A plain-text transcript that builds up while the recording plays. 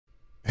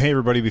Hey,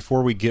 everybody,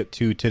 before we get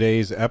to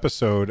today's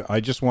episode,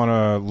 I just want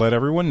to let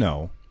everyone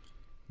know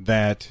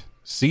that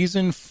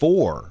Season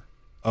 4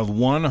 of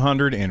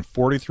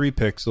 143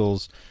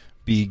 Pixels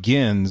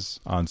begins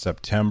on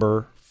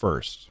September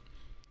 1st.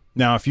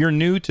 Now, if you're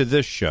new to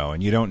this show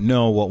and you don't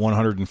know what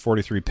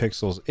 143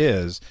 Pixels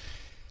is,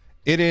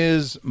 it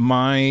is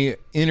my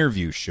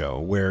interview show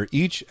where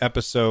each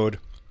episode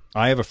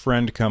I have a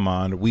friend come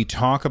on. We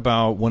talk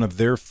about one of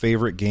their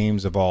favorite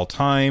games of all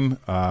time.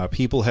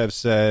 People have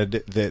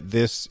said that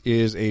this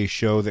is a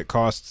show that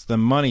costs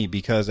them money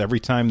because every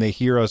time they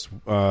hear us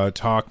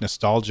talk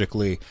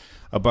nostalgically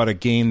about a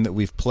game that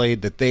we've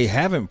played that they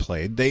haven't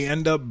played, they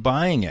end up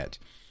buying it.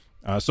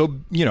 So,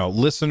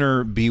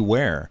 listener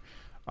beware.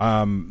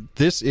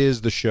 This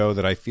is the show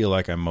that I feel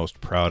like I'm most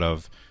proud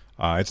of.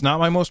 It's not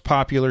my most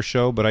popular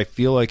show, but I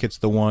feel like it's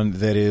the one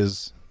that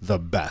is the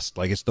best.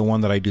 Like, it's the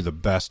one that I do the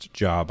best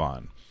job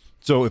on.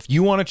 So if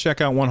you want to check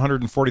out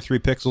 143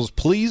 Pixels,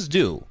 please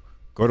do.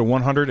 Go to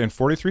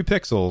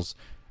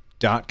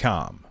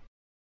 143pixels.com.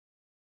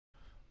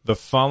 The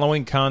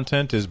following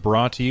content is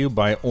brought to you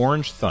by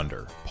Orange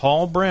Thunder,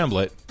 Paul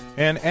Bramblett,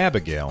 and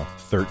Abigail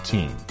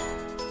 13.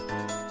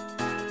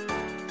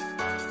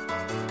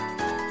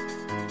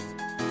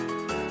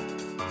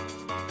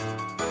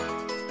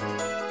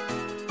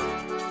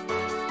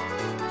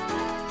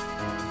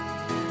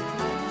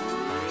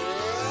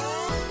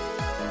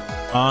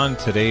 On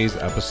today's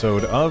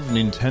episode of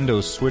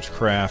Nintendo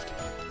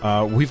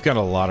Switchcraft, we've got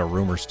a lot of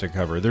rumors to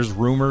cover. There's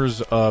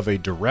rumors of a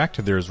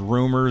Direct. There's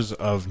rumors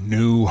of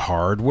new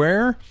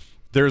hardware.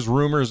 There's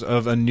rumors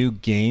of a new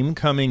game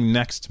coming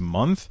next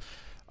month.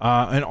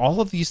 And all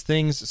of these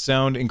things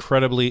sound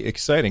incredibly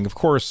exciting. Of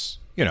course,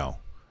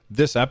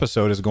 this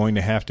episode is going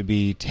to have to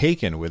be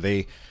taken with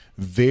a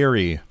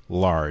very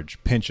large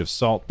pinch of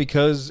salt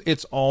because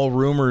it's all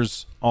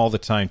rumors all the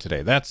time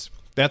today. That's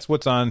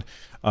what's on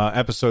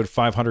episode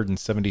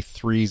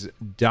 573's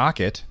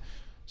docket.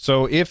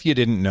 So if you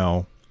didn't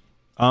know,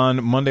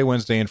 on Monday,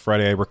 Wednesday, and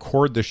Friday, I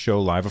record the show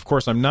live. Of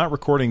course, I'm not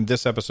recording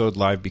this episode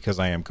live because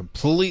I am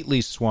completely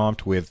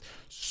swamped with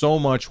so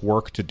much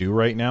work to do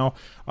right now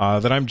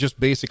that I'm just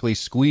basically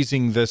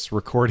squeezing this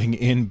recording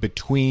in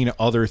between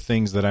other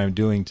things that I'm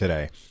doing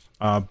today.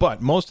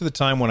 But most of the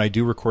time when I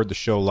do record the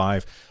show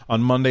live,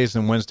 on Mondays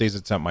and Wednesdays,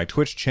 it's at my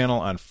Twitch channel.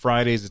 On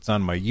Fridays, it's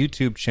on my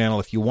YouTube channel.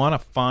 If you want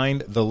to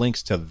find the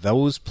links to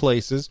those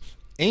places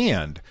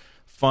and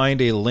find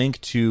a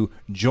link to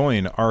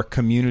join our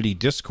community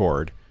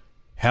Discord,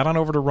 head on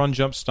over to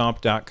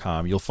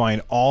runjumpstomp.com. You'll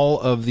find all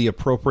of the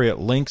appropriate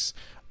links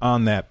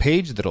on that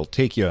page that'll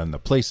take you in the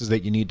places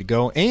that you need to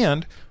go.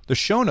 And the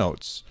show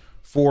notes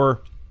for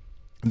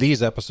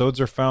these episodes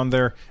are found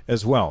there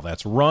as well.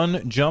 That's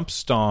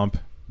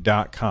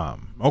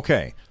runjumpstomp.com.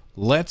 Okay,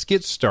 let's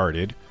get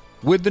started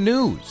with the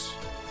news.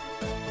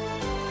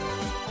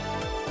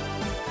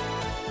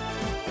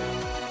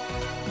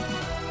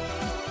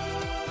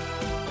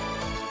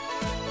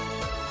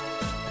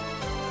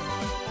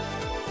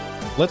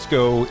 Let's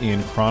go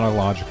in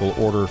chronological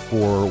order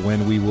for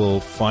when we will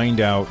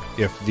find out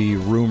if the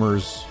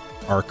rumors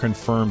are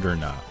confirmed or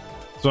not.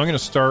 So I'm going to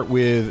start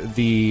with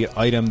the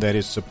item that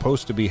is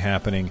supposed to be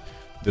happening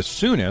the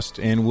soonest,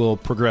 and we'll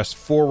progress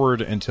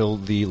forward until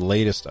the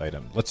latest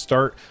item. Let's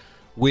start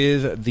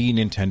with the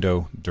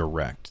Nintendo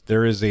Direct.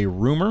 There is a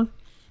rumor,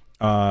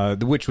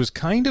 which was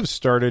kind of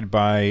started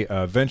by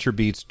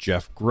VentureBeat's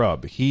Jeff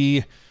Grubb.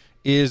 He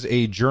is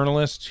a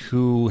journalist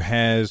who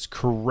has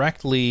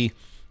correctly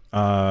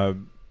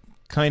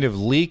kind of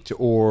leaked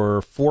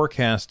or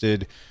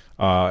forecasted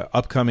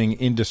upcoming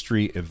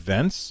industry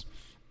events.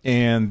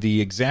 And the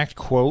exact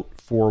quote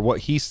for what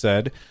he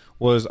said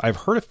was,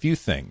 "I've heard a few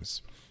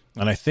things.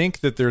 And I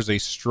think that there's a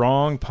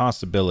strong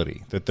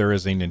possibility that there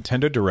is a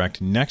Nintendo Direct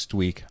next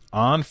week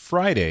on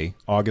Friday,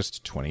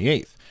 August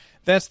 28th.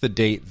 That's the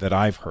date that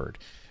I've heard.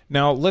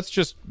 Now, let's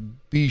just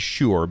be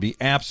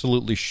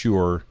absolutely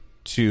sure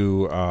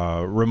to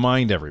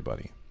remind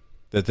everybody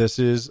that this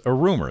is a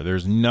rumor.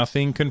 There's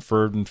nothing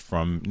confirmed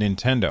from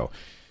Nintendo.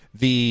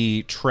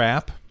 The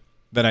trap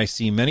that I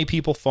see many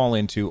people fall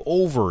into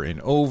over and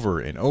over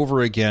and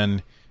over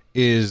again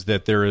is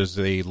that there is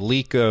a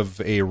leak of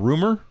a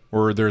rumor,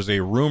 or there's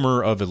a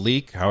rumor of a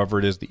leak, however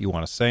it is that you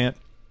want to say it.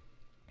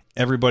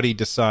 Everybody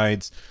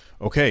decides,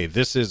 okay,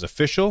 this is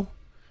official,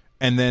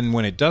 and then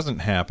when it doesn't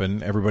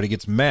happen, everybody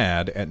gets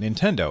mad at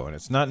Nintendo, and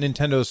it's not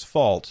Nintendo's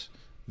fault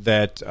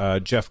that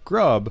Jeff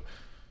Grubb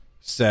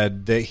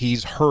said that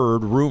he's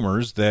heard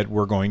rumors that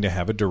we're going to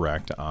have a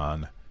Direct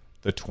on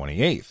the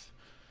 28th.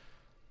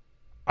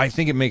 I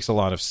think it makes a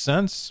lot of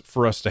sense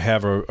for us to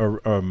have a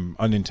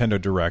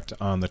Nintendo Direct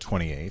on the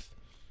 28th.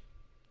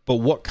 But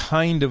what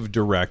kind of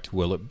Direct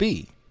will it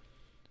be?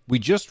 We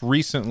just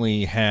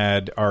recently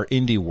had our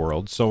Indie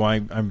World, so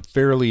I'm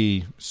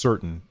fairly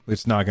certain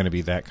it's not going to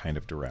be that kind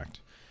of Direct.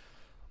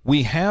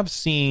 We have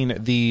seen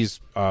these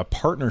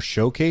partner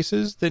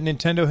showcases that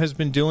Nintendo has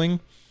been doing,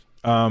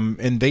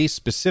 and they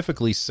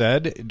specifically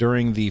said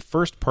during the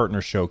first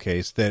partner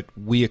showcase that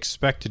we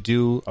expect to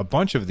do a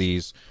bunch of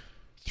these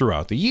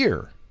throughout the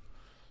year.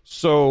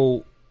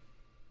 So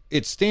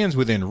it stands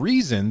within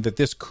reason that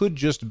this could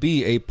just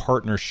be a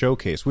partner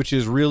showcase, which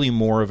is really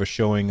more of a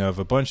showing of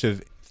a bunch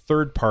of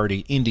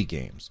third-party indie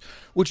games,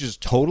 which is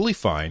totally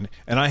fine,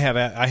 and I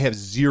have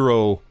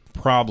zero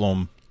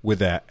problem with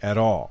that at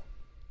all.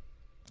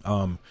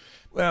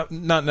 Well,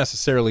 not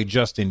necessarily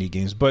just indie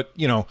games, but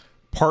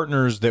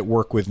partners that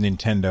work with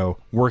Nintendo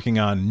working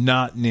on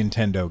not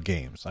Nintendo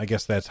games. I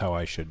guess that's how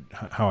I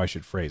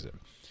should phrase it.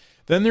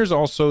 Then there's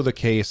also the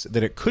case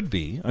that it could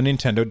be a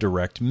Nintendo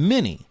Direct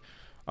Mini.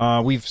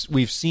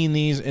 We've seen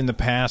these in the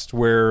past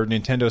where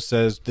Nintendo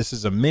says this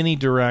is a mini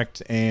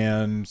direct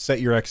and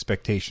set your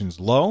expectations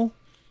low,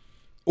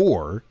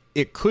 or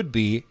it could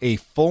be a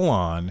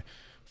full-on,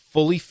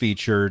 fully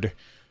featured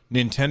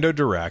Nintendo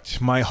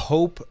Direct. My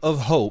hope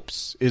of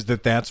hopes is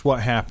that that's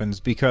what happens,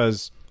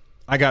 because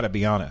I gotta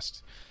be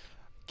honest,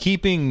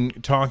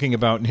 talking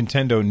about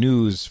Nintendo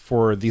news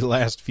for the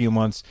last few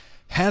months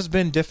has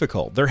been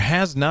difficult. There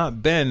has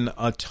not been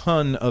a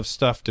ton of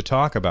stuff to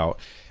talk about,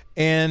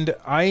 and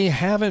I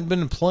haven't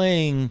been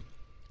playing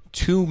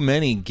too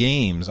many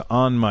games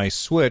on my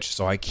Switch,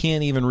 so I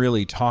can't even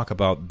really talk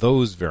about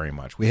those very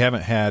much. We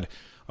haven't had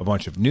a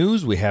bunch of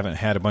news. We haven't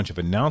had a bunch of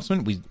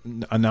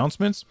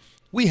announcements.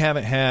 We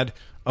haven't had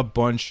a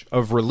bunch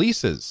of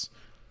releases.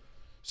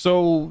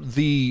 So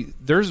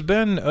there's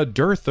been a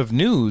dearth of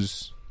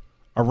news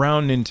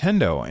around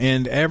Nintendo,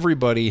 and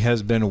everybody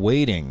has been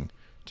waiting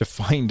to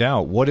find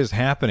out what is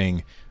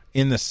happening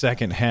in the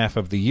second half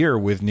of the year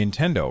with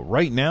Nintendo.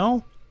 Right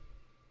now,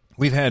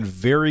 we've had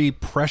very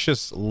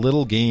precious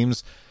little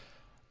games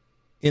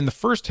in the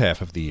first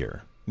half of the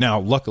year. Now,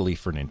 luckily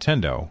for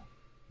Nintendo,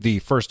 the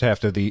first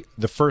half of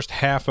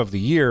the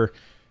year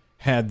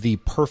had the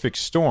perfect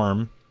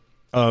storm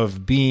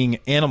of being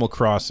Animal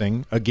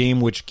Crossing, a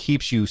game which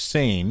keeps you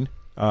sane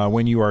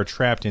when you are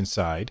trapped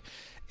inside,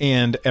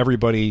 and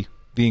everybody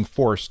being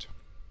forced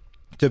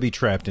to be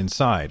trapped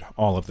inside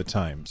all of the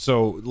time.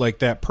 So, like,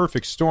 that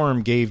perfect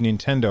storm gave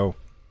Nintendo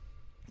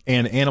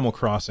and Animal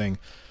Crossing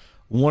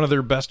one of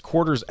their best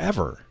quarters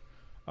ever.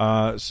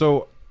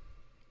 So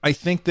I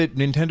think that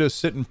Nintendo's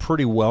sitting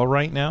pretty well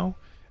right now.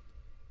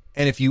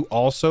 And if you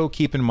also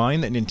keep in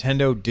mind that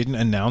Nintendo didn't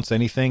announce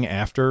anything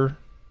after,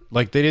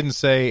 like, they didn't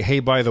say,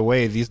 hey, by the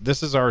way,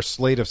 this is our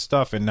slate of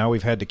stuff, and now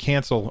we've had to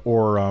cancel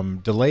or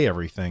delay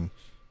everything.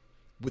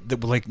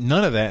 Like,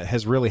 none of that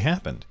has really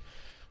happened.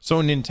 So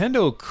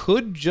Nintendo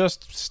could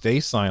just stay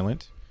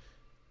silent,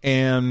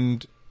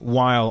 and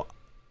while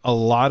a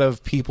lot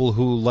of people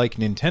who like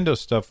Nintendo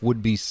stuff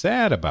would be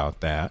sad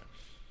about that,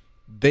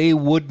 they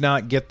would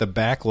not get the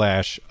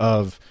backlash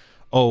of,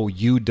 oh,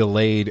 you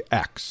delayed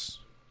X.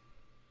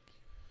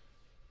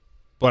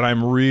 But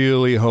I'm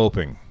really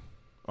hoping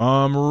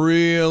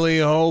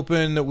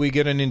that we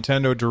get a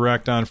Nintendo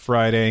Direct on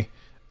Friday.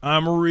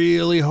 I'm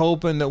really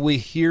hoping that we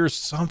hear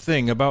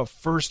something about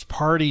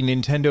first-party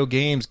Nintendo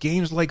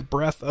games like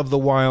Breath of the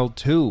Wild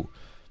 2.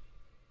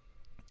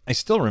 I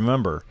still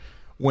remember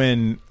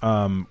when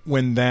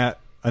that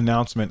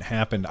announcement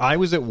happened. I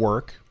was at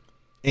work,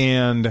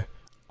 and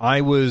I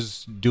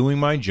was doing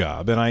my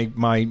job, and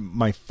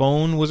my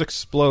phone was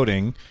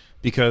exploding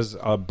because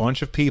a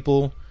bunch of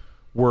people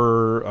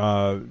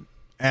were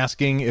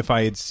asking if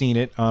I had seen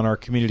it on our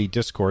community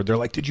Discord. They're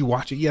like, "Did you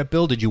watch it yet,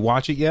 Bill? Did you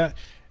watch it yet?"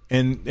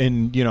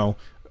 And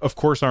of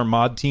course, our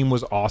mod team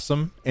was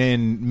awesome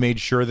and made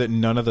sure that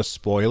none of the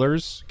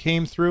spoilers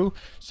came through.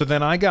 So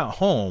then I got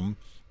home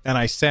and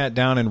I sat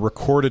down and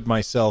recorded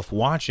myself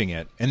watching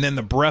it. And then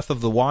the Breath of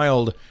the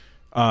Wild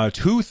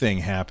 2 thing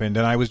happened,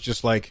 and I was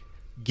just like,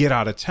 get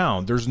out of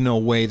town. There's no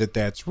way that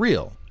that's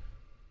real.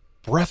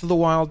 Breath of the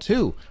Wild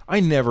 2. I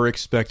never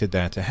expected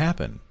that to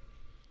happen.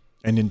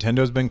 And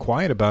Nintendo's been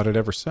quiet about it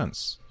ever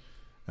since.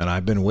 And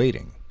I've been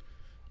waiting.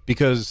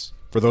 Because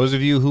for those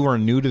of you who are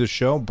new to the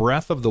show,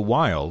 Breath of the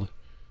Wild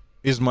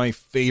is my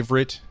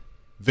favorite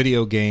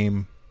video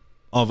game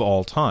of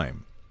all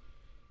time.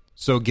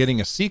 So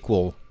getting a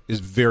sequel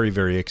is very,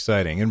 very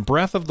exciting. And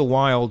Breath of the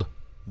Wild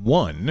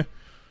 1,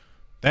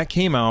 that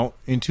came out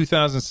in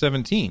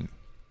 2017.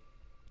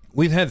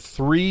 We've had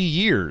 3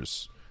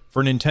 years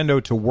for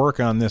Nintendo to work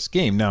on this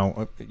game.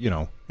 Now,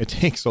 it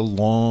takes a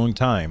long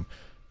time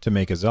to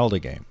make a Zelda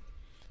game.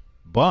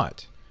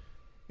 But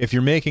if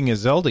you're making a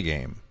Zelda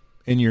game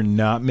and you're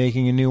not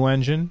making a new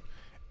engine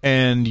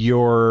and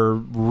you're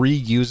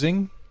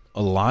reusing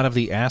a lot of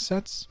the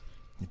assets,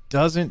 it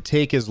doesn't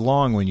take as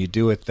long when you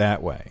do it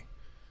that way.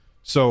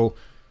 So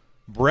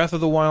Breath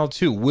of the Wild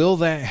 2, will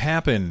that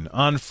happen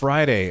on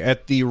Friday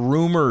at the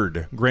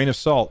rumored, grain of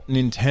salt,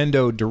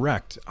 Nintendo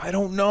Direct? I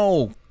don't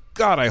know.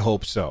 God, I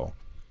hope so.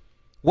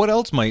 What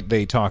else might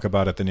they talk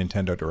about at the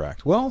Nintendo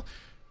Direct? Well,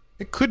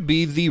 it could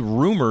be the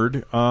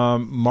rumored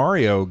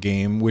Mario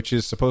game, which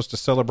is supposed to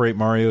celebrate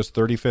Mario's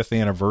 35th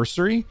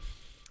anniversary.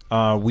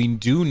 We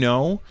do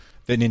know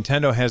that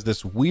Nintendo has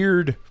this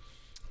weird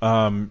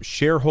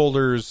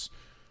shareholders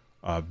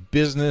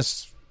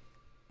business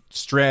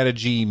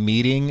strategy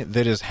meeting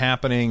that is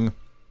happening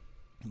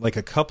like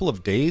a couple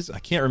of days. I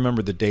can't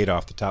remember the date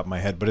off the top of my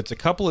head, but it's a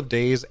couple of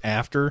days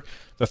after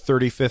the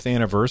 35th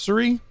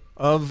anniversary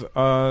of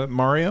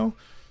Mario.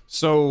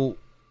 So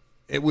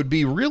it would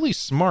be really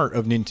smart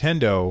of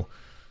Nintendo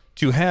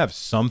to have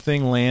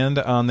something land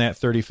on that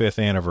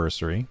 35th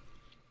anniversary.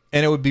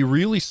 And it would be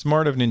really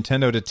smart of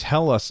Nintendo to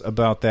tell us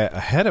about that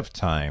ahead of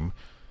time.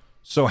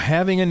 So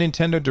having a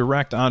Nintendo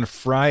Direct on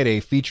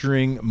Friday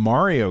featuring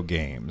Mario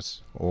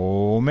games,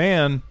 oh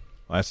man,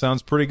 that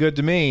sounds pretty good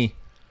to me.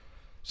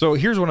 So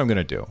here's what I'm going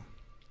to do.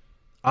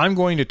 I'm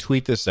going to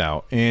tweet this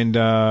out, and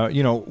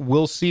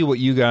we'll see what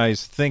you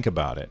guys think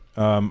about it.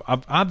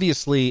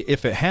 Obviously,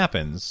 if it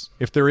happens,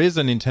 if there is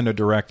a Nintendo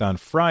Direct on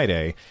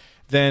Friday,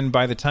 then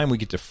by the time we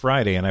get to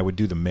Friday and I would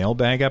do the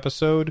mailbag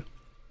episode,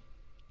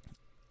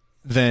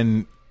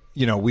 then,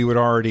 we would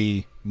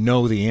already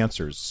know the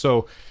answers.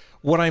 So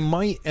what I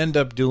might end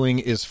up doing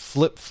is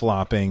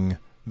flip-flopping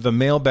the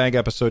mailbag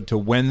episode to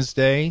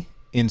Wednesday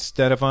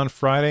instead of on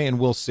Friday, and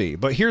we'll see.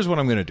 But here's what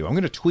I'm going to do. I'm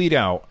going to tweet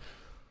out,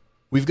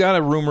 we've got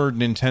a rumored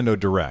Nintendo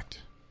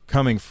Direct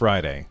coming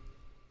Friday.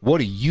 What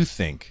do you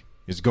think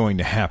is going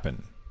to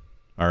happen?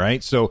 All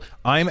right, so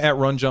I'm at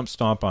Run Jump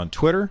Stomp on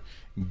Twitter.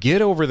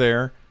 Get over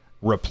there,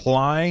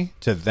 reply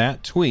to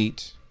that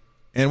tweet,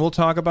 and we'll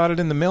talk about it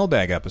in the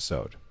mailbag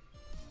episode.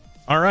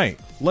 All right,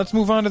 let's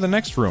move on to the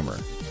next rumor.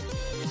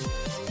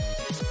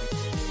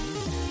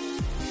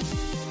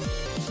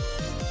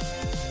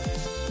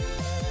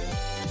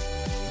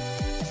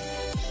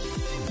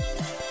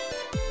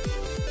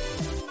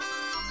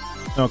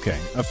 Okay,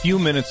 a few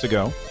minutes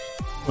ago,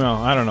 well,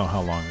 I don't know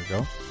how long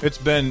ago, it's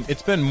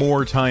been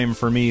more time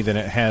for me than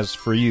it has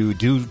for you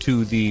due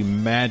to the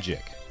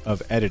magic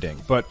of editing.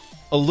 But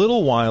a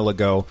little while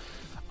ago,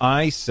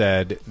 I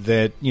said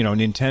that,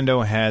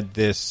 Nintendo had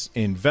this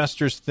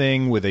investors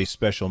thing with a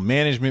special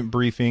management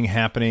briefing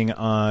happening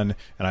on,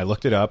 and I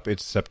looked it up,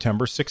 it's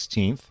September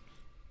 16th,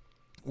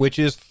 which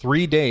is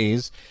 3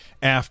 days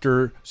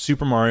after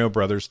Super Mario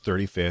Bros.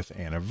 35th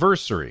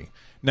anniversary.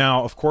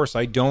 Now, of course,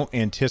 I don't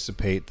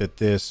anticipate that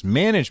this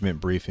management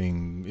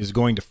briefing is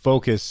going to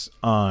focus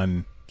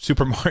on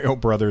Super Mario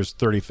Bros.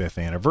 35th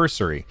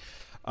anniversary.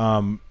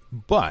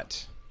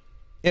 But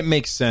it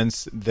makes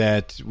sense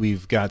that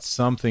we've got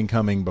something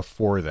coming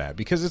before that,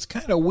 because it's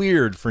kind of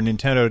weird for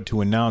Nintendo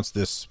to announce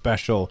this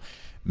special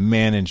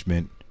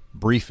management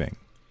briefing.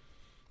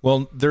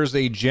 Well, there's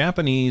a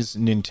Japanese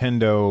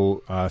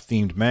Nintendo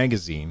themed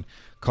magazine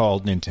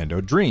called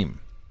Nintendo Dream.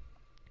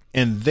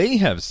 And they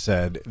have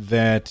said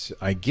that,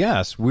 I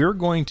guess, we're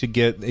going to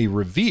get a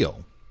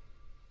reveal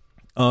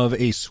of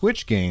a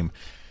Switch game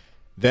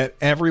that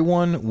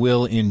everyone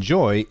will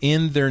enjoy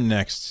in their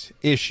next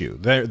issue.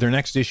 Their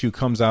next issue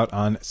comes out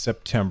on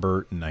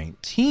September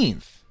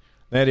 19th.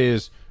 That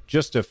is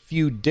just a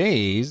few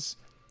days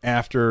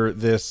after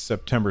this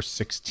September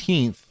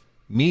 16th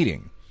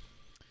meeting.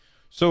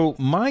 So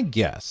my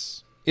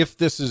guess, if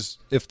this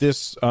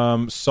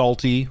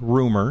salty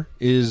rumor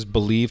is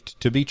believed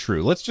to be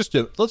true, let's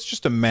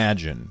just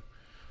imagine.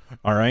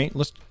 All right,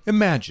 let's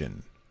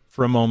imagine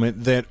for a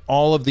moment that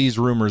all of these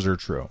rumors are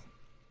true.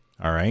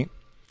 All right.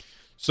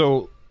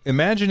 So,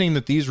 imagining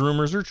that these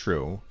rumors are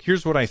true,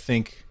 here's what I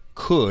think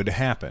could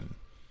happen.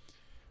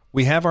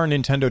 We have our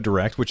Nintendo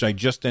Direct, which I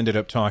just ended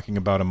up talking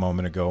about a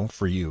moment ago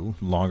for you,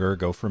 longer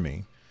ago for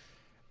me.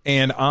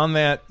 And on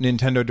that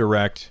Nintendo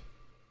Direct,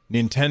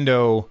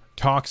 Nintendo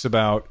talks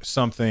about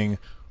something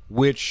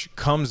which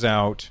comes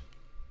out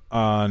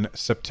on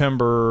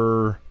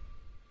September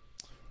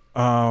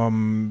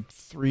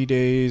 3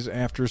 days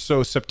after,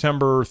 so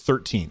September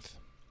 13th.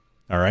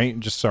 All right,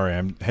 just sorry,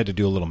 I had to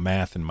do a little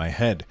math in my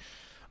head.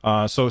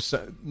 So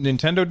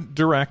Nintendo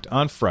Direct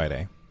on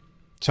Friday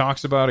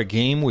talks about a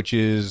game which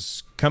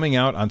is coming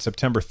out on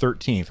September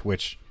 13th,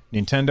 which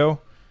Nintendo,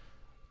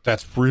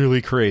 that's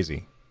really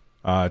crazy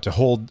to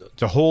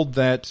hold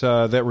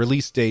that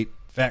release date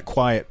that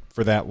quiet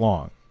for that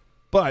long.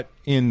 But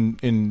in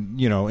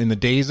the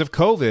days of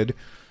COVID,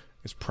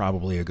 it's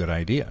probably a good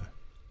idea.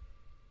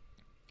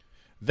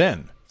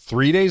 Then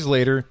 3 days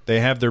later, they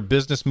have their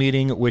business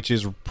meeting, which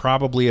is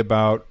probably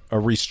about a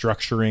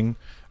restructuring.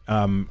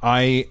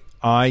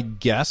 I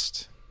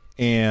guessed,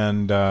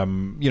 and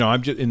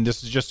and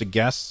this is just a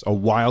guess, a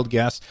wild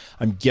guess.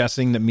 I'm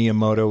guessing that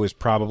Miyamoto is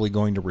probably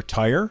going to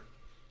retire,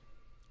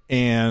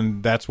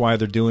 and that's why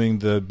they're doing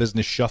the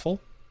business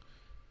shuffle.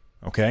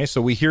 Okay,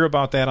 so we hear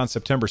about that on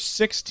September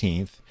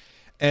 16th,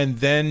 and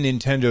then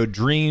Nintendo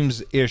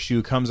Dreams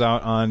issue comes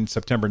out on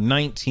September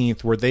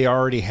 19th, where they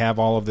already have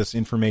all of this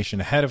information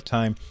ahead of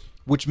time,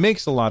 which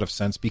makes a lot of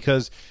sense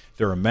because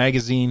they're a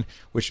magazine,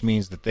 which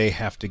means that they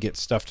have to get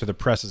stuff to the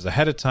presses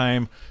ahead of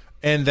time.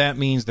 And that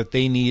means that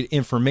they need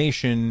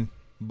information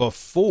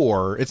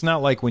before. It's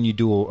not like when you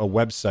do a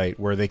website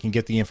where they can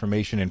get the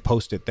information and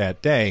post it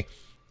that day.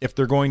 If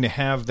they're going to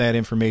have that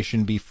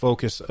information be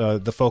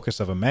the focus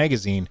of a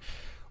magazine,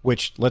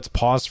 which, let's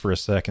pause for a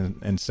second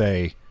and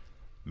say,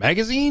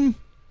 magazine?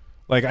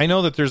 Like, I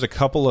know that there's a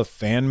couple of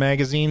fan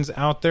magazines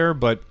out there,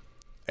 but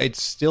it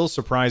still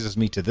surprises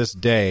me to this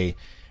day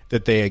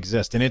that they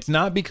exist. And it's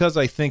not because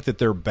I think that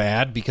they're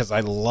bad, because I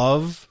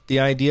love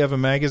the idea of a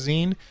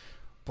magazine,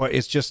 but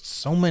it's just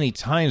so many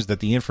times that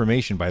the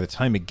information, by the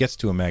time it gets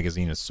to a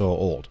magazine, is so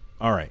old.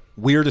 All right,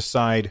 weird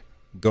aside,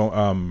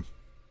 go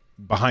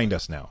behind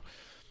us now.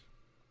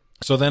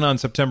 So then on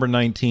September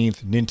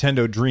 19th,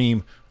 Nintendo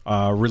Dream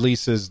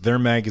releases their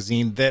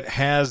magazine that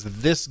has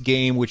this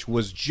game, which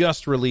was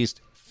just released,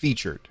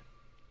 featured.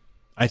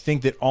 I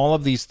think that all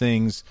of these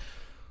things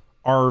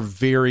are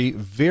very,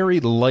 very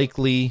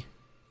likely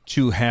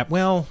to happen.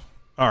 Well,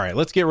 all right,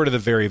 let's get rid of the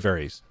very,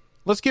 very's.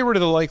 Let's get rid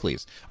of the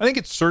likelies. I think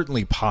it's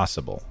certainly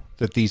possible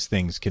that these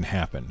things can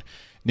happen.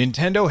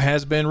 Nintendo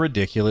has been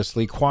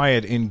ridiculously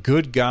quiet. In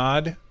good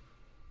God,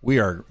 we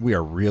are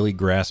really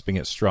grasping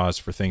at straws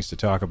for things to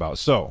talk about.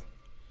 So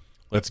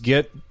let's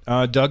get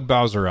Doug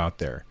Bowser out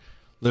there.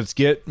 Let's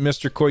get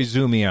Mr.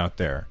 Koizumi out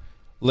there.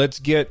 Let's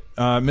get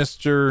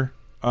Mr.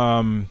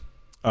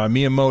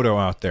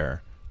 Miyamoto out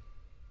there.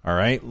 All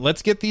right,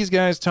 let's get these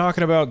guys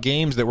talking about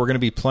games that we're going to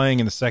be playing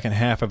in the second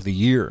half of the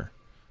year.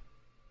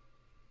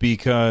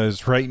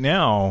 Because right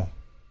now,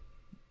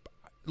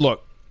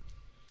 look,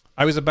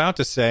 I was about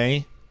to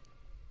say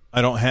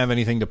I don't have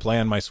anything to play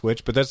on my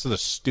Switch, but that's the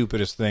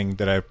stupidest thing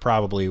that I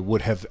probably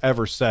would have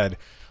ever said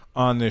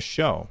on this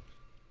show.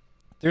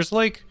 There's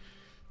like,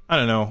 I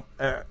don't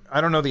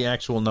know the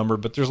actual number,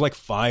 but there's like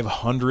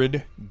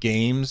 500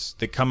 games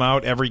that come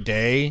out every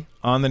day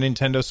on the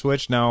Nintendo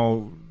Switch.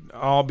 Now,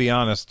 I'll be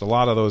honest, a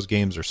lot of those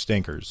games are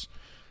stinkers.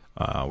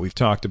 We've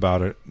talked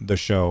about it,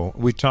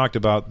 we've talked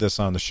about this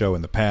on the show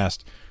in the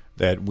past,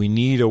 that we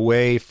need a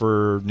way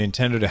for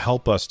Nintendo to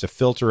help us to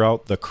filter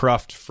out the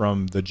cruft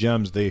from the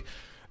gems, the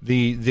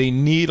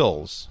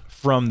needles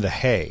from the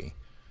hay.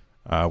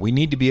 We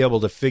need to be able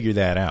to figure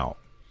that out.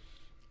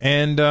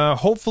 And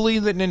hopefully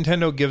that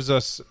Nintendo gives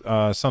us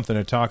something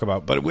to talk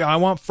about. But I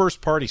want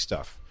first-party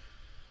stuff.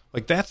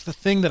 Like, that's the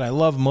thing that I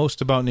love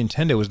most about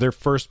Nintendo is their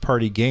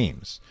first-party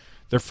games.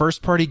 Their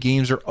first-party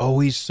games are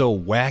always so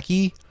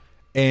wacky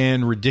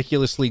and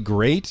ridiculously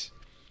great.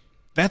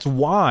 That's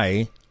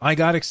why I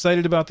got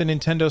excited about the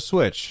Nintendo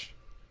Switch,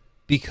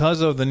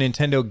 because of the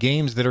Nintendo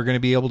games that are going to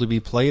be able to be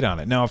played on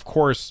it. Now, of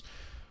course,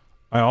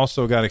 I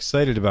also got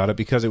excited about it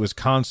because it was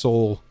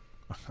console.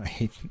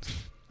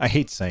 I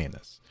hate saying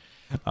this,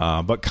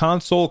 but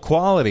console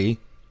quality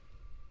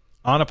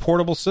on a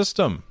portable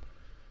system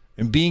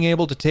and being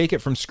able to take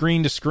it from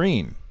screen to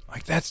screen.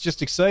 Like, that's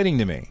just exciting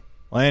to me.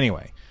 Well,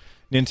 anyway,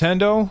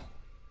 Nintendo,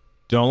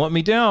 don't let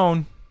me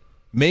down.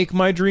 Make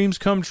my dreams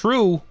come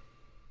true.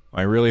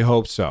 I really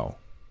hope so.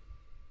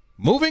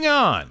 Moving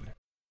on.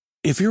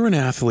 If you're an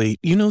athlete,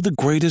 you know the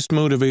greatest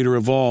motivator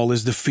of all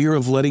is the fear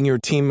of letting your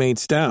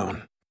teammates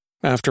down.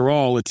 After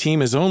all, a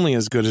team is only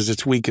as good as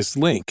its weakest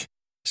link.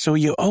 So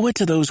you owe it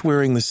to those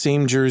wearing the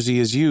same jersey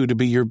as you to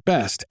be your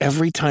best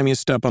every time you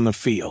step on the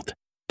field.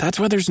 That's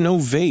why there's no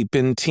vape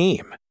in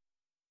team.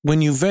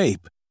 When you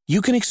vape,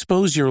 you can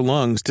expose your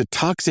lungs to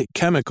toxic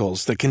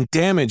chemicals that can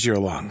damage your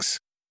lungs.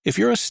 If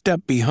you're a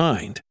step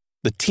behind,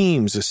 the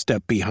team's a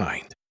step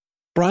behind.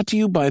 Brought to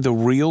you by The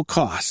Real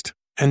Cost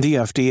and the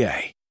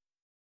FDA.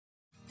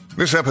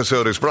 This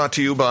episode is brought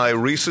to you by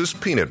Reese's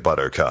Peanut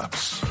Butter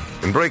Cups.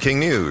 In breaking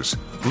news,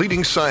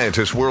 leading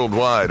scientists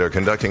worldwide are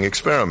conducting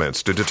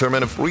experiments to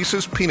determine if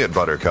Reese's Peanut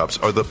Butter Cups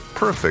are the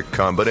perfect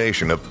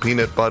combination of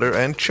peanut butter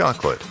and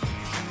chocolate.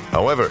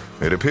 However,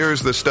 it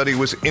appears the study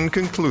was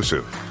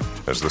inconclusive,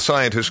 as the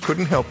scientists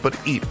couldn't help but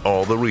eat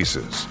all the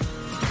Reese's.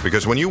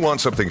 Because when you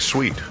want something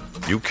sweet,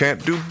 you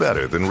can't do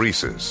better than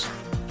Reese's.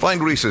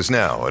 Find Reese's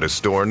now at a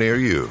store near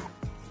you.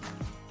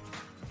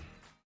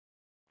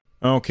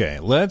 Okay,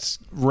 let's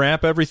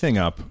wrap everything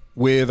up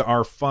with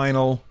our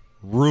final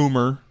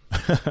rumor.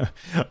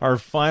 Our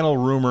final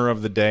rumor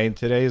of the day.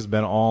 Today has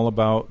been all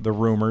about the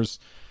rumors.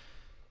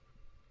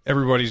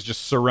 Everybody's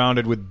just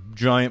surrounded with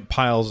giant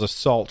piles of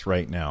salt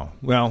right now.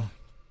 Well,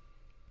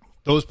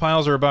 those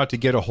piles are about to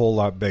get a whole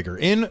lot bigger.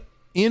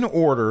 In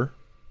order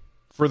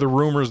for the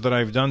rumors that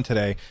I've done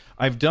today,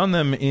 I've done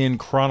them in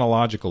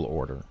chronological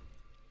order.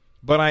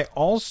 But I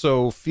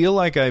also feel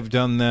like I've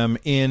done them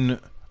in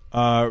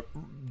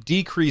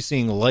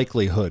decreasing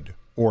likelihood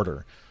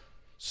order.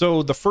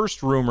 So the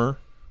first rumor,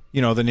 the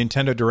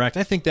Nintendo Direct,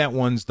 I think that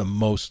one's the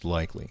most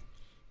likely.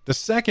 The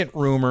second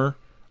rumor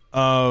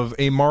of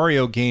a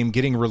Mario game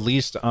getting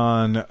released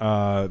on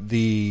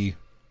the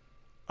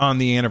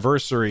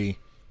anniversary,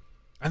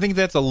 I think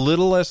that's a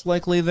little less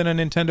likely than a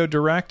Nintendo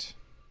Direct,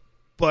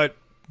 but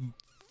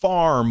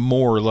far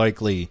more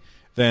likely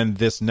than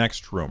this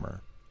next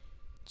rumor.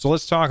 So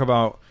let's talk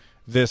about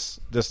this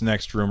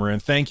next rumor,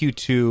 and thank you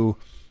to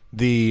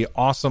the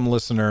awesome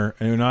listener,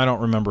 and I don't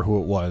remember who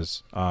it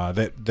was,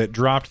 that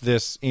dropped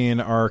this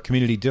in our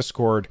community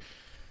Discord.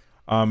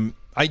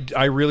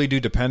 I really do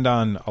depend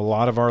on a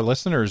lot of our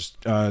listeners.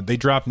 They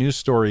drop news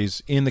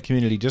stories in the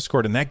community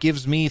Discord, and that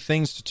gives me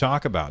things to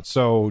talk about.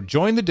 So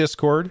join the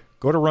Discord.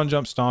 Go to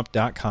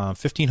runjumpstomp.com.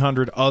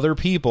 1,500 other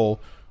people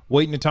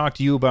waiting to talk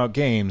to you about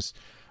games.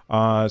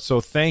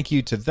 So thank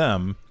you to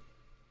them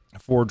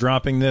for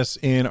dropping this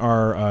in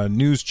our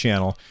news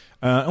channel.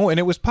 And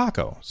it was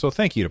Paco. So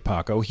thank you to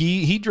Paco.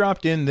 He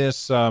dropped in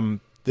this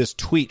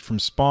tweet from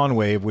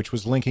Spawnwave, which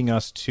was linking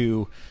us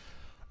to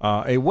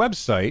a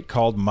website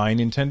called My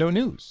Nintendo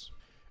News.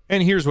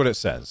 And here's what it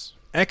says.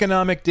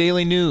 Economic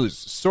Daily News.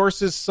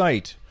 Sources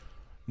cite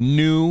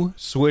new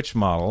Switch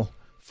model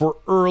for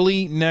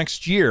early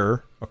next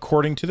year,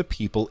 according to the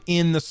people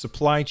in the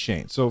supply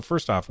chain. So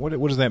first off, what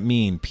does that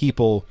mean,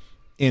 people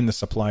in the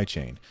supply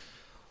chain?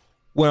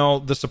 Well,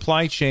 the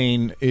supply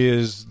chain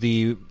is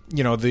the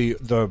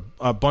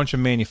a bunch of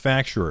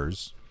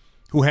manufacturers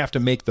who have to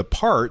make the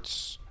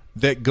parts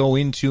that go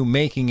into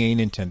making a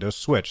Nintendo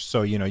Switch.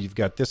 So, you've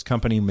got this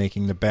company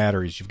making the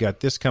batteries, you've got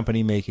this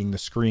company making the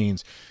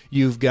screens,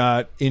 you've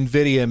got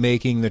NVIDIA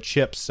making the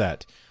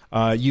chipset,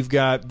 you've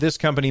got this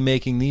company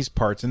making these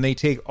parts, and they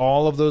take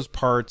all of those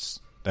parts,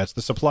 that's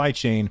the supply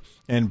chain,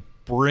 and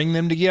bring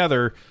them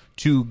together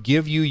to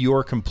give you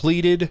your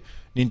completed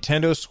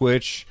Nintendo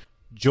Switch,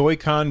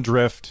 Joy-Con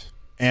drift,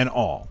 and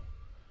all.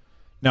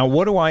 Now,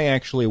 what do I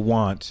actually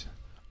want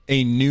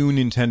a new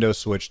Nintendo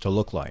Switch to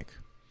look like?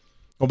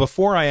 Well,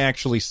 before I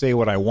actually say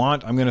what I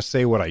want, I'm going to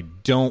say what I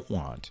don't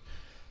want.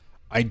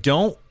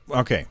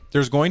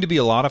 There's going to be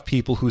a lot of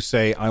people who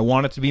say, I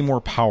want it to be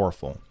more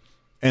powerful.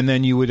 And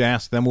then you would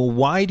ask them, well,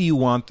 why do you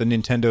want the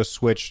Nintendo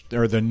Switch,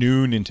 or the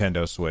new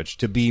Nintendo Switch,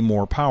 to be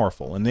more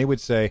powerful? And they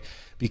would say,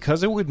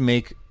 because it would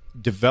make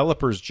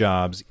developers'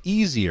 jobs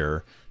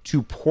easier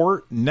to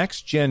port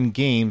next-gen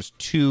games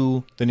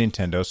to the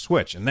Nintendo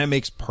Switch. And that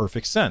makes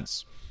perfect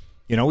sense.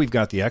 We've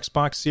got the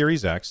Xbox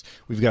Series X,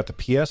 we've got the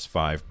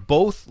PS5,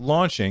 both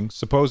launching,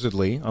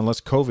 supposedly, unless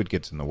COVID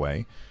gets in the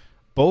way,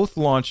 both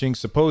launching,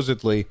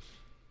 supposedly,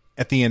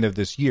 at the end of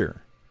this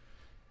year.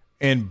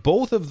 And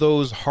both of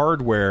those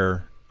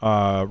hardware,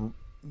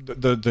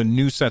 the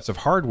new sets of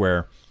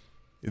hardware,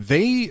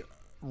 they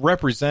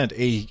represent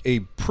a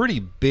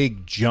pretty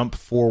big jump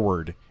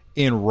forward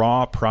in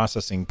raw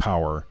processing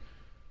power.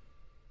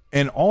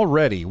 And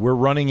already we're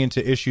running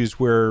into issues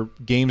where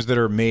games that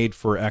are made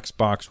for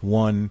Xbox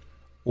One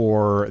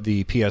or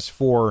the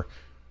PS4,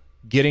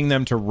 getting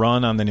them to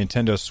run on the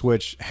Nintendo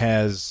Switch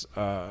has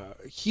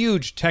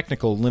huge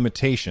technical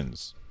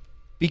limitations,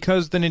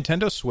 because the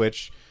Nintendo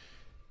Switch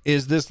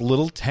is this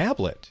little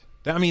tablet.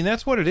 I mean,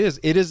 that's what it is.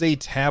 It is a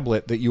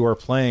tablet that you are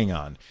playing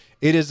on.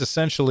 It is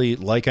essentially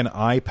like an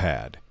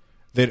iPad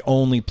that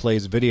only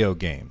plays video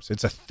games.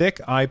 It's a thick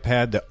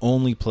iPad that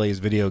only plays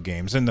video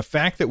games. And the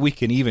fact that we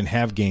can even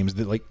have games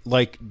that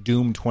like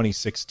Doom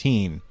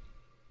 2016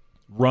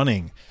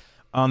 running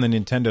on the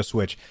Nintendo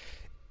Switch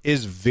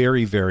is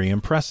very, very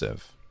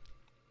impressive.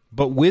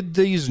 But with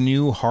these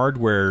new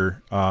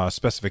hardware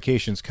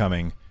specifications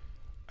coming,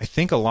 I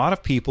think a lot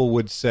of people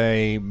would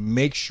say,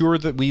 make sure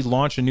that we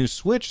launch a new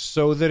Switch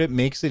so that it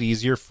makes it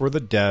easier for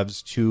the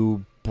devs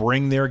to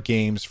bring their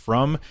games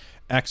from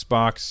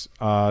Xbox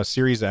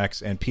Series X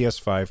and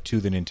PS5 to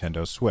the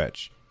Nintendo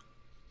Switch.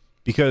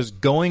 Because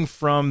going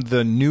from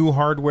the new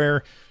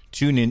hardware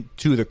to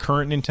the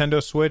current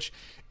Nintendo Switch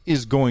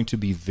is going to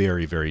be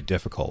very, very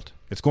difficult.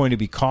 It's going to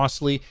be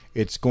costly.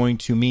 It's going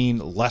to mean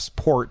less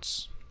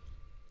ports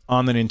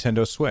on the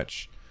Nintendo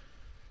Switch.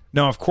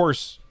 Now, of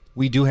course,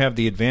 we do have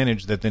the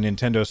advantage that the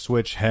Nintendo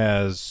Switch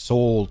has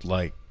sold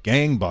like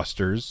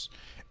gangbusters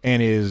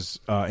and is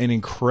an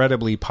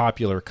incredibly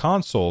popular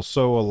console.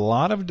 So a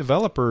lot of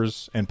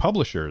developers and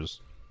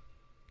publishers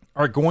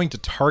are going to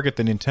target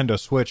the Nintendo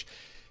Switch,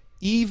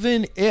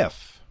 even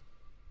if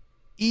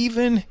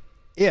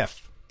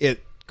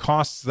it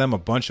costs them a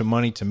bunch of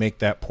money to make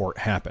that port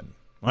happen.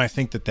 I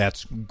think that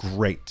that's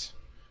great.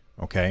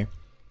 Okay?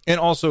 And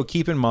also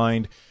keep in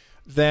mind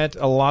that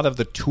a lot of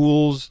the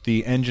tools,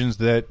 the engines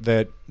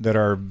that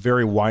are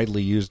very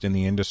widely used in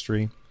the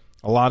industry,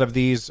 a lot of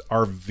these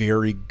are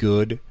very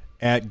good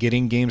at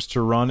getting games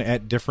to run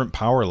at different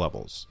power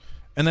levels.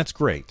 And that's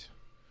great.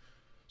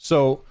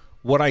 So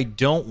what I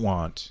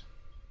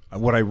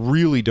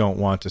really don't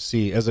want to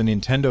see as a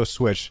Nintendo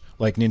Switch,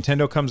 like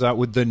Nintendo comes out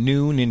with the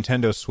new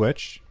Nintendo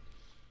Switch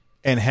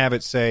and have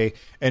it say,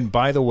 and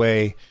by the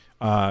way,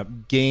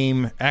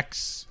 game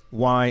X,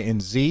 Y, and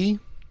Z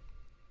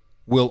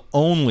will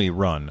only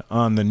run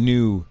on the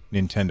new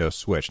Nintendo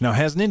Switch. Now,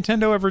 has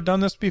Nintendo ever done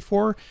this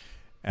before?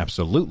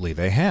 Absolutely,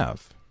 they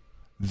have.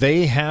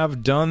 They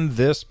have done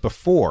this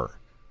before.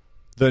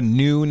 The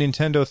new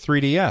Nintendo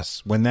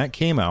 3DS, when that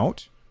came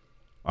out,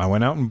 I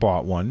went out and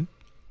bought one.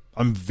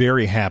 I'm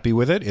very happy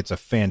with it. It's a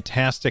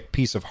fantastic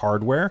piece of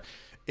hardware.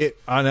 And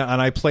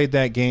I played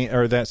that game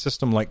or that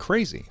system like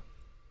crazy.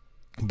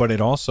 But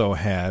it also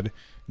had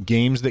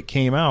games that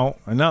came out,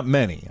 and not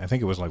many. I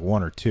think it was like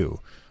one or two.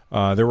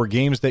 There were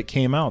games that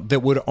came out that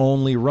would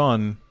only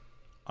run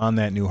on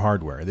that new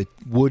hardware. That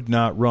would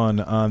not run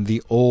on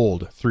the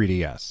old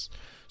 3DS.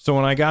 So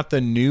when I got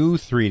the new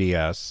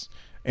 3DS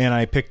and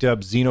I picked up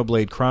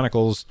Xenoblade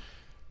Chronicles,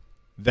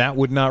 that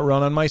would not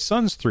run on my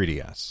son's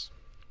 3DS.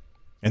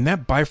 And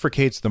that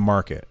bifurcates the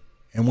market.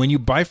 And when you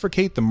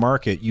bifurcate the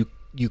market, you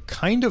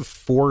kind of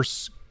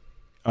force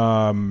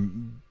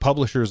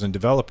publishers and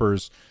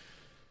developers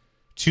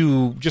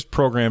to just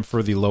program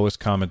for the lowest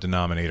common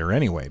denominator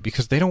anyway,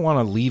 because they don't want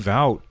to leave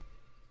out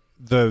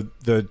the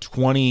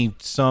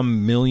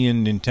 20-some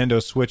million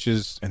Nintendo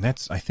Switches, and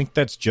I think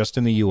that's just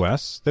in the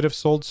US that have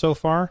sold so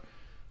far.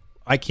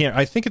 I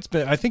think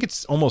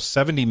it's almost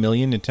 70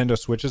 million Nintendo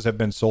Switches have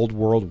been sold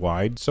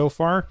worldwide so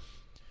far.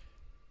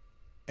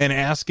 And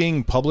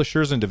asking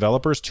publishers and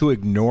developers to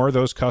ignore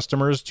those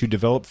customers to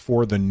develop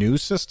for the new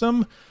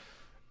system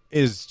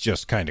is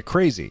just kind of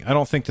crazy. I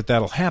don't think that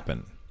that'll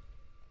happen.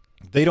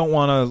 They don't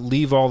want to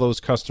leave all those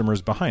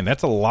customers behind.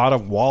 That's a lot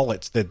of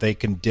wallets that they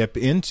can dip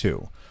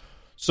into.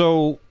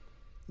 So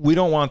we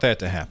don't want that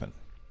to happen.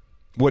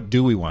 What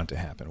do we want to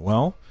happen?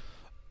 Well,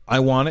 I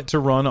want it to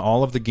run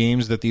all of the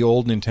games that the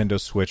old Nintendo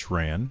Switch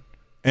ran,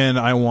 and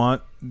I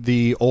want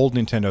the old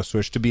Nintendo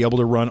Switch to be able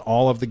to run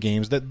all of the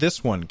games that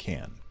this one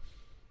can.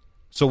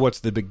 So what's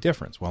the big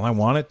difference? Well, I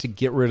want it to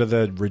get rid of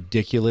the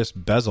ridiculous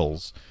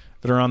bezels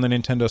that are on the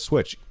Nintendo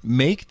Switch.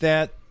 Make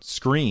that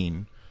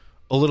screen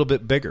a little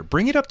bit bigger.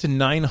 Bring it up to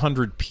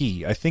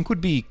 900p. I think would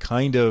be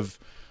kind of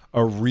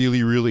a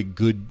really, really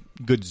good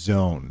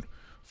zone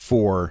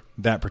for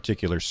that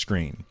particular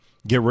screen.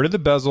 Get rid of the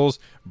bezels,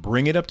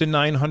 bring it up to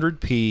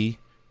 900p,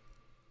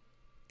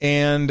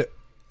 and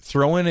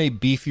throw in a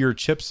beefier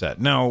chipset.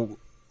 Now,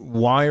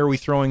 why are we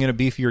throwing in a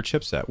beefier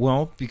chipset?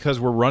 Well, because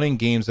we're running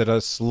games at a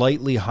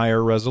slightly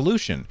higher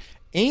resolution.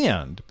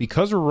 And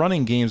because we're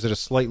running games at a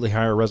slightly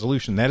higher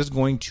resolution, that is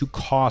going to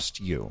cost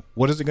you.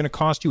 What is it going to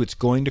cost you? It's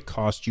going to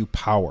cost you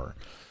power.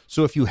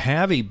 So if you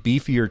have a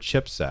beefier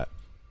chipset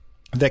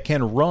that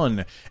can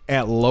run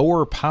at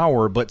lower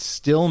power but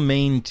still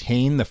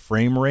maintain the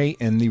frame rate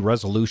and the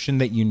resolution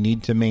that you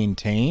need to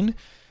maintain,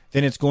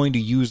 then it's going to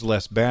use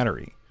less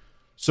battery.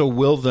 So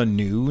will the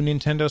new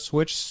Nintendo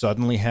Switch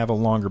suddenly have a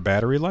longer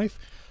battery life?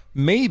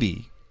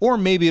 Maybe. Or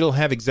maybe it'll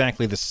have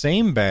exactly the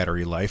same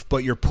battery life,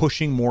 but you're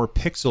pushing more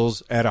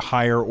pixels at a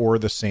higher or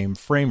the same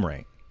frame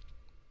rate.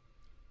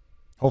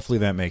 Hopefully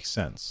that makes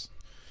sense.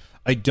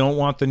 I don't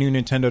want the new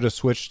Nintendo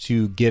Switch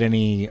to get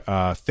any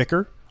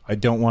thicker. I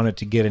don't want it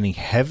to get any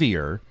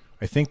heavier.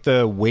 I think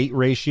the weight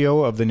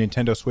ratio of the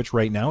Nintendo Switch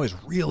right now is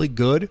really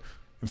good.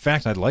 In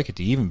fact, I'd like it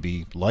to even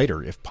be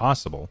lighter if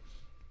possible.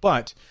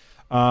 But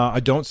I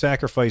don't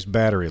sacrifice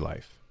battery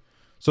life.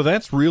 So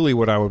that's really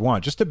what I would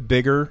want. Just a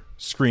bigger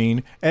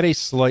screen at a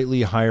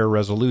slightly higher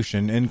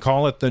resolution and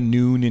call it the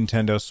new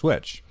Nintendo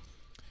Switch.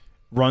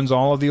 Runs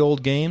all of the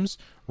old games,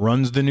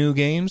 runs the new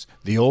games.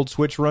 The old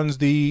Switch runs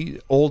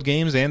the old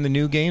games and the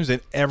new games,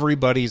 and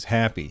everybody's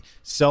happy.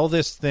 Sell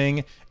this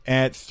thing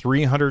at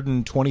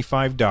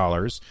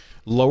 $325.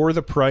 Lower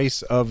the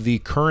price of the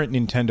current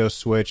Nintendo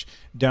Switch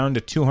down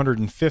to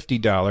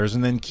 $250,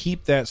 and then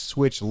keep that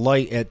Switch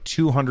Lite at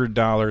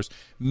 $200.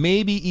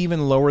 Maybe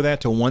even lower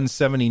that to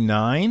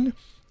 $179,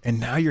 and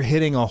now you're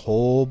hitting a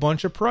whole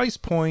bunch of price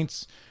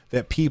points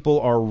that people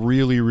are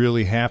really,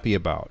 really happy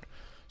about.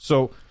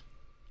 So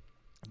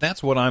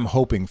that's what I'm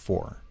hoping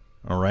for.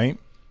 All right.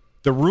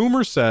 The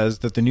rumor says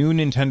that the new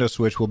Nintendo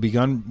Switch will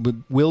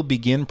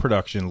begin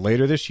production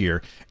later this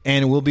year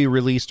and will be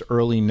released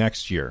early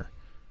next year.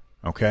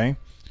 Okay?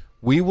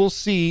 We will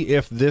see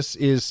if this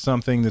is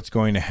something that's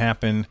going to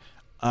happen.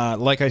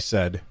 Like I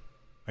said,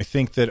 I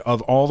think that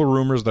of all the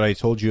rumors that I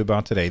told you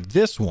about today,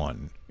 this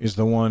one is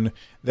the one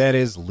that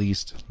is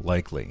least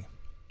likely.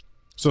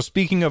 So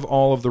speaking of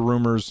all of the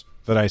rumors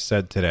that I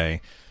said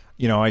today,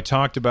 I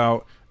talked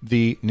about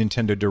the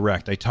Nintendo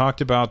Direct. I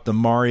talked about the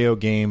Mario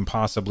game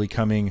possibly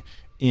coming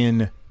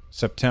in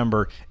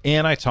September,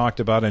 and I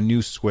talked about a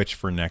new Switch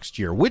for next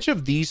year. Which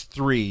of these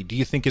three do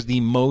you think is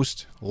the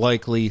most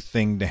likely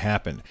thing to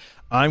happen?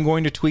 I'm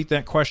going to tweet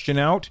that question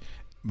out.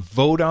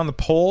 Vote on the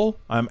poll.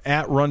 I'm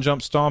at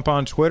RunJumpStomp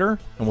on Twitter,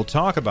 and we'll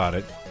talk about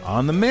it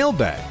on the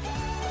mailbag.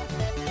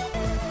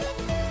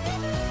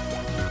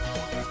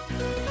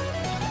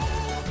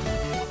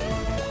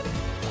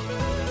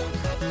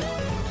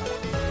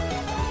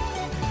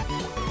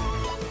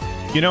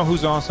 You know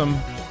who's awesome?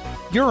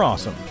 You're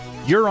awesome.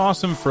 You're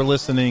awesome for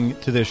listening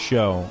to this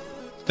show.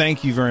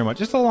 Thank you very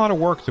much. It's a lot of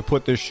work to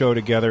put this show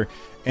together,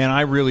 and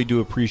I really do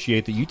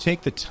appreciate that you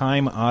take the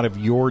time out of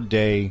your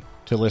day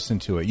to listen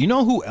to it. You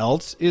know who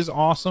else is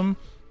awesome?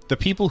 The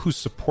people who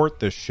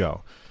support this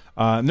show.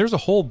 And there's a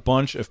whole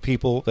bunch of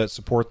people that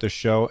support this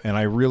show, and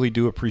I really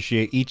do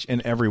appreciate each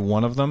and every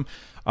one of them.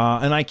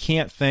 And I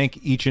can't thank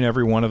each and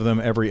every one of them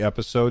every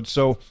episode.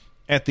 So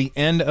at the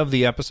end of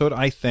the episode,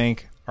 I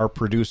thank our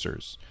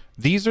producers.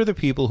 These are the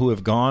people who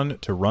have gone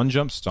to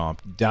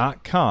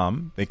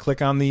runjumpstomp.com. They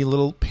click on the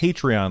little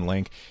Patreon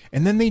link,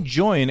 and then they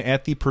join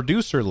at the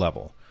producer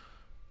level.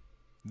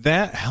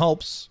 That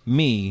helps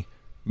me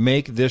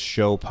make this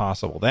show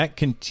possible. That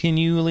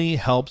continually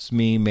helps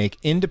me make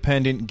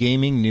independent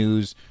gaming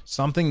news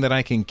something that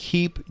I can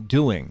keep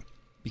doing,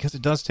 because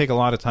it does take a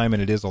lot of time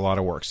and it is a lot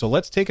of work. So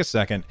let's take a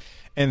second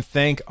and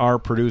thank our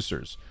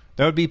producers.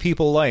 That would be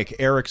people like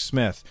Eric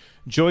Smith,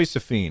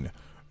 Josephine,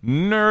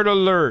 Nerd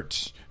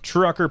Alert,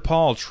 Trucker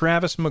Paul,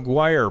 Travis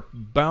McGuire,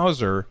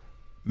 Bowser,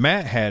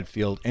 Matt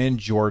Hadfield, and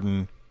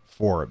Jordan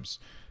Forbes.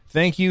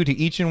 Thank you to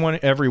each and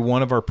every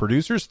one of our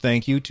producers.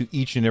 Thank you to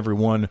each and every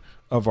one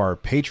of our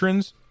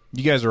patrons.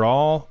 You guys are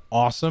all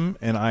awesome,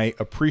 and I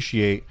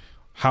appreciate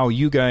how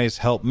you guys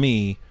help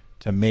me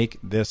to make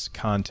this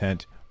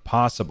content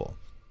possible.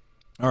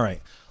 All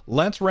right,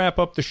 let's wrap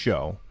up the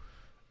show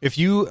If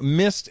you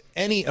missed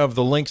any of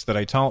the links that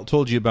I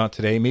told you about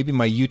today, maybe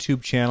my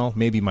YouTube channel,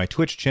 maybe my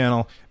Twitch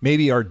channel,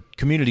 maybe our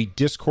community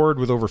Discord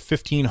with over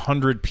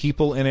 1,500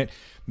 people in it,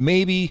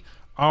 maybe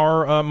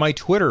our my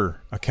Twitter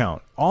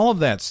account, all of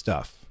that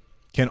stuff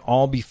can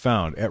all be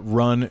found at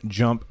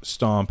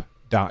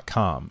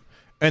runjumpstomp.com.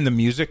 And the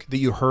music that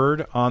you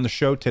heard on the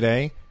show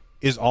today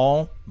is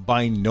all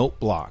by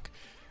Noteblock.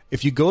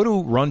 If you go to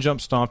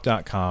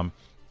runjumpstomp.com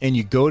and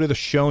you go to the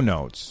show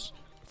notes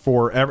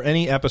for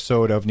any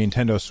episode of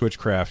Nintendo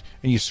Switchcraft,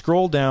 and you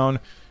scroll down,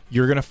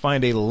 you're going to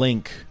find a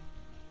link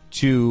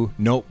to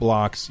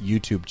Noteblock's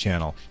YouTube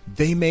channel.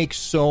 They make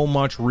so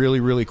much really,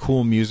 really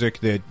cool music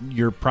that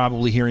you're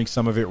probably hearing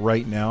some of it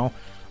right now.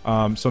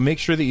 So make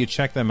sure that you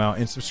check them out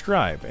and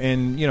subscribe.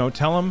 And, you know,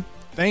 tell them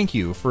thank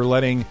you for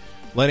letting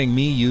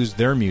me use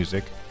their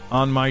music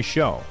on my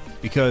show,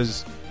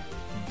 because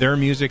their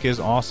music is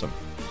awesome.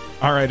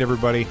 All right,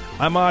 everybody,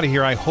 I'm out of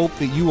here. I hope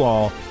that you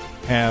all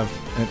have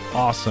an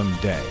awesome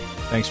day.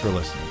 Thanks for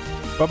listening.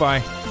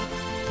 Bye-bye.